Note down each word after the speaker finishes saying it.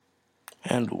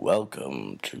and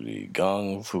welcome to the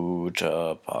Gong Fu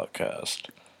Cha podcast.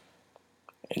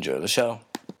 Enjoy the show.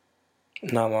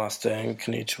 Namaste and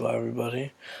konnichiwa,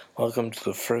 everybody. Welcome to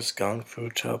the first Gong Fu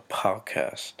Cha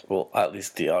podcast. Well, at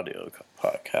least the audio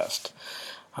podcast.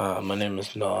 My name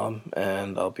is Nam,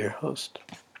 and I'll be your host.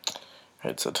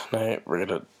 Alright, so tonight we're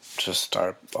going to just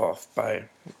start off by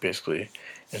basically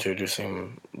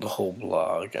introducing the whole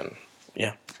blog, and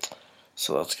yeah.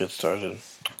 So let's get started.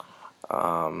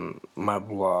 My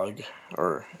blog,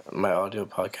 or my audio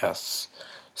podcasts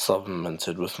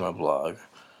supplemented with my blog,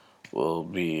 will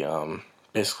be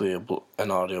basically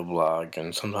an audio blog,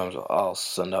 and sometimes I'll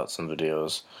send out some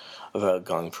videos about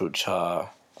Gong Fu Cha,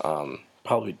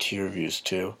 probably tea reviews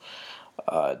too.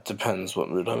 It depends what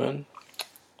mood I'm in.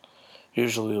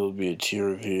 Usually it'll be a tea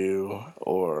review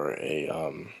or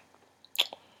a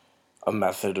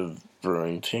method of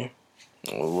brewing tea.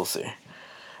 We'll see.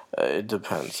 It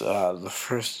depends. The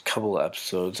first couple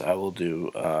episodes I will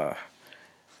do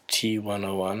tea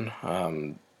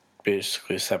 101.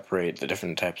 Basically separate the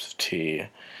different types of tea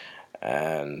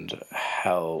and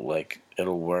how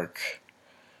it'll work.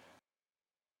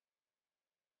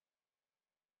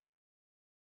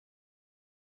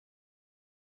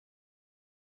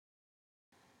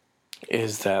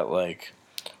 Is that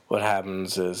what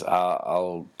happens is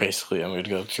I'm going to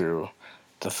go through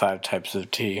the 5 types of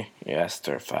tea. Yes,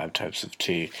 there are 5 types of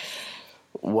tea: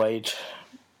 white,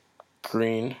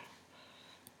 green,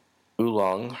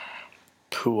 oolong,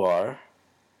 pu'er,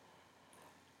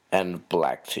 and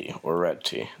black tea or red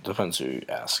tea. Depends who you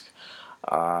ask.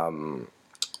 But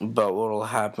what will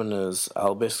happen is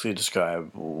I'll basically describe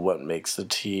what makes the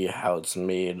tea, how it's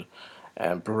made,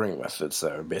 and brewing methods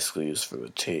that are basically used for the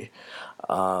tea.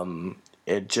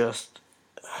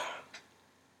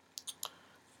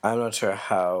 I'm not sure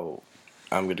how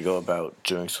I'm going to go about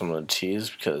doing some of the teas,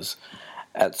 because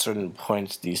at certain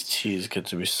points these teas get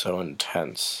to be so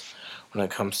intense when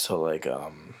it comes to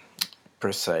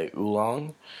per se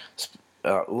oolong.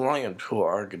 Oolong and pu'er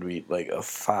are going to be a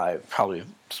 5, probably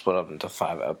split up into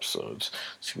 5 episodes.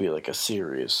 It's going to be a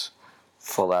series,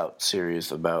 full out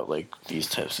series about these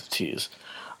types of teas.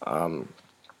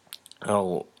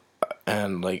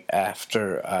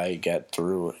 After I get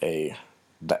through a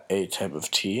type of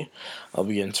tea, I'll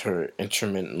begin to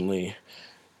intermittently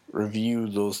review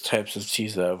those types of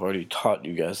teas that I've already taught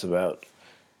you guys about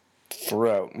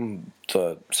throughout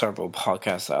the several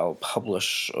podcasts that I'll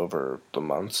publish over the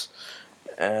months.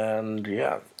 And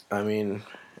yeah,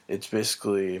 it's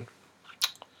basically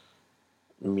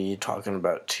me talking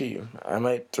about tea. I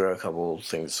might throw a couple of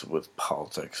things with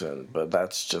politics in, but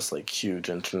that's just huge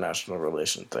international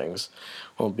relation things.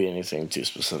 Won't be anything too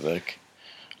specific.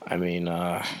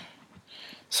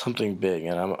 Something big,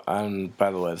 and I'm by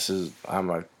the way,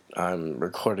 I'm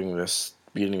recording this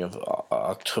beginning of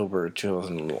October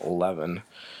 2011.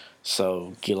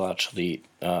 So Gilad Shalit,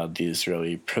 the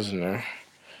Israeli prisoner,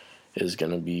 is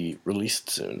going to be released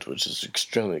soon, which is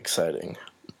extremely exciting.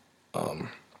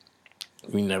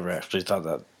 We never actually thought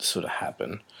that this would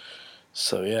happen.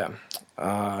 So yeah,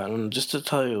 just to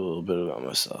tell you a little bit about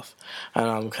myself, and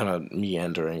I'm kind of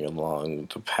meandering along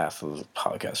the path of the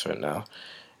podcast right now.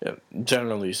 Yeah,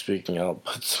 generally speaking, I'll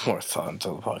put some more thought into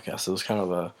the podcast. It was kind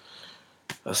of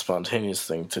a spontaneous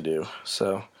thing to do.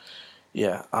 So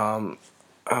yeah, I'm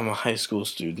a high school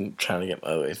student trying to get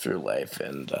my way through life,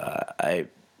 and I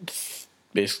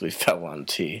basically fell on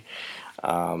tea.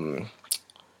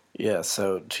 Yeah,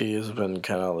 so tea has been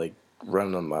kind of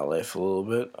running my life a little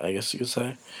bit, I guess you could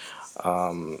say.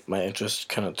 My interest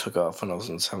kind of took off when I was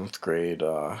in 7th grade.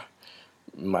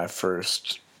 My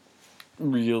first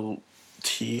real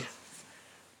tea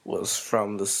was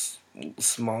from this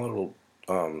small little,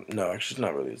 no, actually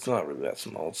it's not really that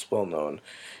small. It's well known.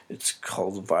 It's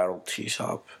called Viral Tea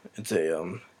Shop. It's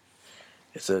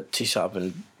a tea shop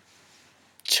in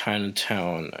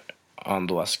Chinatown on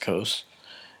the West Coast.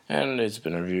 And it's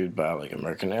been reviewed by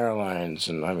American Airlines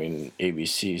and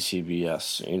ABC,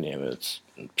 CBS, you name it.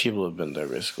 People have been there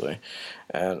basically,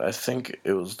 and I think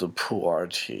it was the pu'er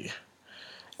tea,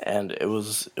 and it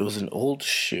was an old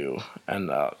shoe.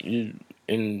 And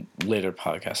in later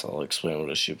podcasts I'll explain what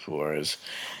a shoe pu'er is,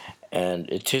 and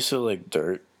it tasted like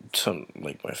dirt, some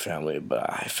like my family, but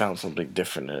I found something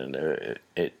different in it.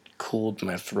 It cooled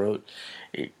my throat,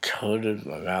 it coated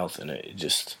my mouth, and it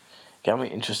just got me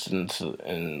interested in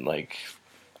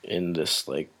this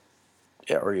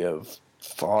area of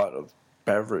thought of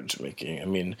beverage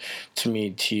making. To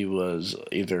me, tea was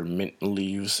either mint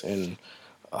leaves in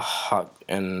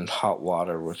hot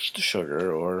water with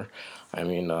sugar, or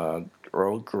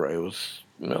Earl Grey with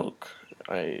milk.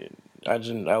 I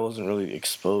wasn't really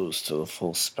exposed to the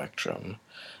full spectrum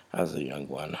as a young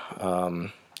one.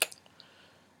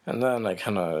 And then I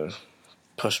kind of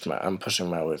I'm pushing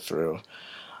my way through.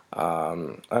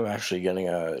 I'm actually getting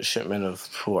a shipment of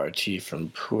pu'er tea from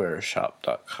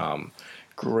pu'ershop.com.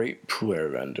 Great pu'er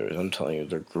vendors, I'm telling you,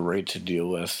 they're great to deal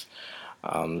with.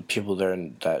 The people there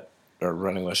that are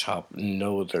running the shop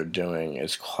know what they're doing.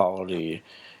 It's quality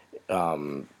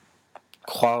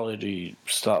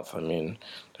stuff. I mean,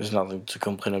 there's nothing to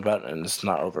complain about, and it's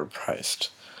not overpriced.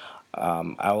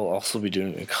 I will also be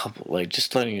doing a couple, like,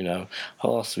 just letting you know,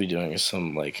 I'll also be doing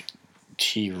some, like,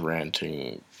 tea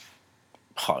ranting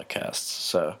podcasts.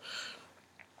 So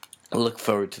I look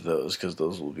forward to those because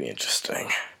those will be interesting.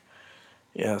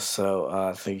 Yeah,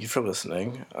 so thank you for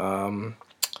listening.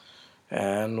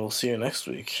 And we'll see you next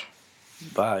week.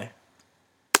 Bye.